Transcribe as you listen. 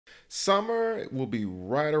Summer will be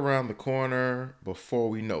right around the corner before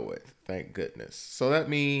we know it, thank goodness. So that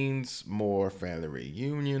means more family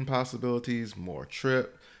reunion possibilities, more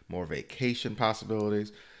trip, more vacation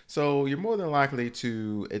possibilities. So you're more than likely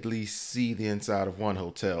to at least see the inside of one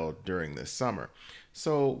hotel during this summer.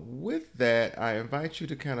 So with that, I invite you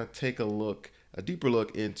to kind of take a deeper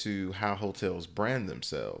look into how hotels brand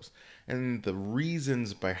themselves and the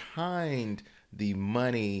reasons behind the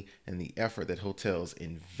money and the effort that hotels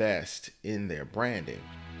invest in their branding.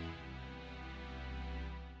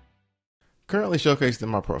 Currently showcased in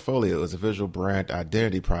my portfolio is a visual brand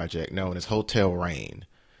identity project known as Hotel Rain.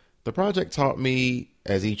 The project taught me,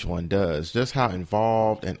 as each one does, just how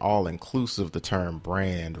involved and all-inclusive the term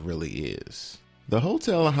brand really is. The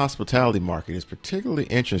hotel and hospitality market is particularly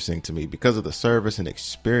interesting to me because of the service and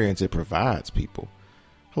experience it provides people.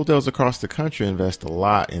 Hotels across the country invest a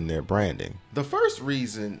lot in their branding. The first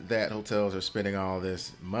reason that hotels are spending all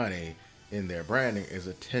this money in their branding is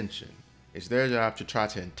attention. It's their job to try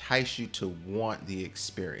to entice you to want the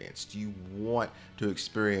experience. Do you want to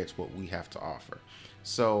experience what we have to offer?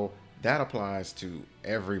 So that applies to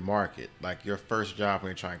every market. Like your first job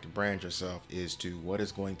when you're trying to brand yourself is to what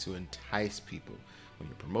is going to entice people. When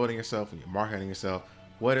you're promoting yourself, when you're marketing yourself,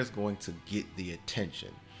 what is going to get the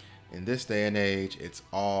attention? In this day and age, it's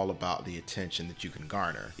all about the attention that you can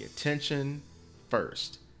garner. The attention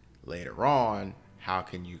first. Later on, how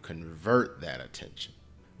can you convert that attention?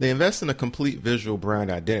 They invest in a complete visual brand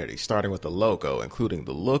identity, starting with the logo, including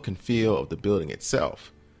the look and feel of the building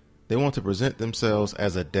itself. They want to present themselves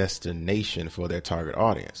as a destination for their target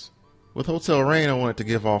audience. With Hotel Rain, I wanted to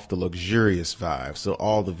give off the luxurious vibe, so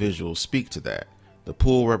all the visuals speak to that. The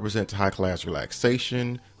pool represents high-class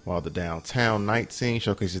relaxation, while the downtown night scene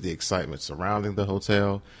showcases the excitement surrounding the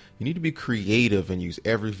hotel. You need to be creative and use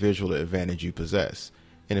every visual advantage you possess.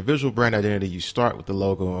 In a visual brand identity, you start with the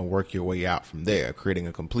logo and work your way out from there, creating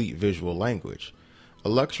a complete visual language. A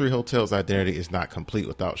luxury hotel's identity is not complete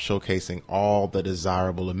without showcasing all the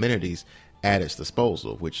desirable amenities at its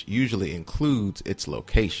disposal, which usually includes its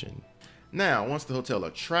location. Now, once the hotel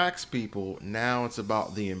attracts people, now it's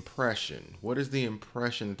about the impression. What is the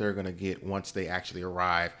impression that they're going to get once they actually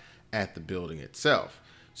arrive at the building itself?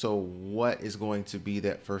 So what is going to be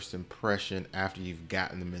that first impression after you've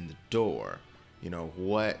gotten them in the door? You know,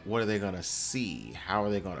 what are they going to see? How are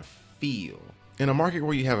they going to feel? In a market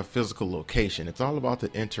where you have a physical location, it's all about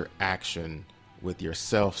the interaction with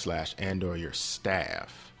yourself / and or your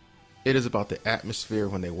staff. It is about the atmosphere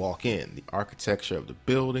when they walk in, the architecture of the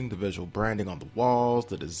building, the visual branding on the walls,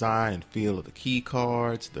 the design and feel of the key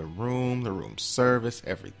cards, the room service,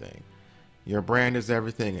 everything. Your brand is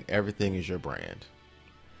everything and everything is your brand.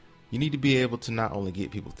 You need to be able to not only get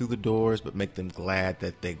people through the doors, but make them glad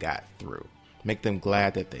that they got through. Make them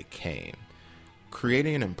glad that they came.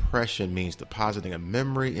 Creating an impression means depositing a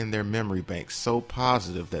memory in their memory bank so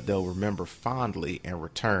positive that they'll remember fondly and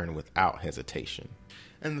return without hesitation.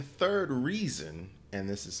 And the third reason, and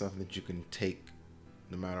this is something that you can take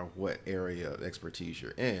no matter what area of expertise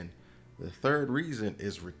you're in, the third reason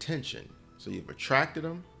is retention. So you've attracted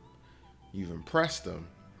them, you've impressed them,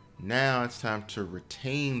 now it's time to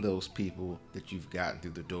retain those people that you've gotten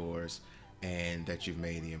through the doors and that you've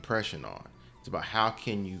made the impression on. It's about how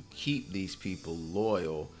can you keep these people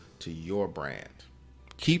loyal to your brand.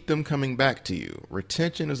 Keep them coming back to you.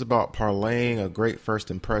 Retention is about parlaying a great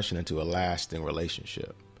first impression into a lasting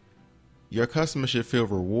relationship. Your customers should feel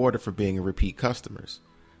rewarded for being repeat customers.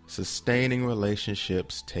 Sustaining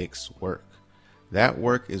relationships takes work. That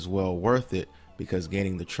work is well worth it because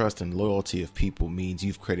gaining the trust and loyalty of people means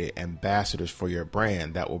you've created ambassadors for your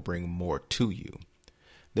brand that will bring more to you.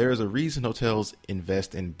 There is a reason hotels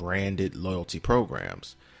invest in branded loyalty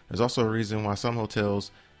programs. There's also a reason why some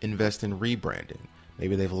hotels invest in rebranding.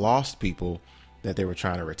 Maybe they've lost people that they were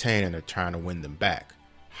trying to retain and they're trying to win them back.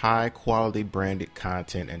 High quality branded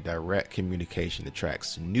content and direct communication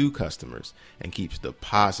attracts new customers and keeps the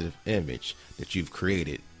positive image that you've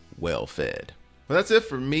created well fed. Well, that's it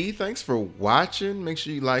for me. Thanks for watching. Make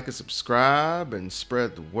sure you like and subscribe and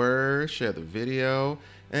spread the word, share the video,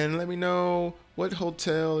 and let me know what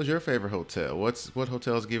hotel is your favorite hotel. What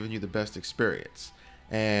hotel is giving you the best experience?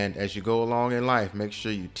 And as you go along in life, make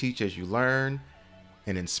sure you teach as you learn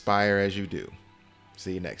and inspire as you do.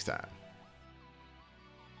 See you next time.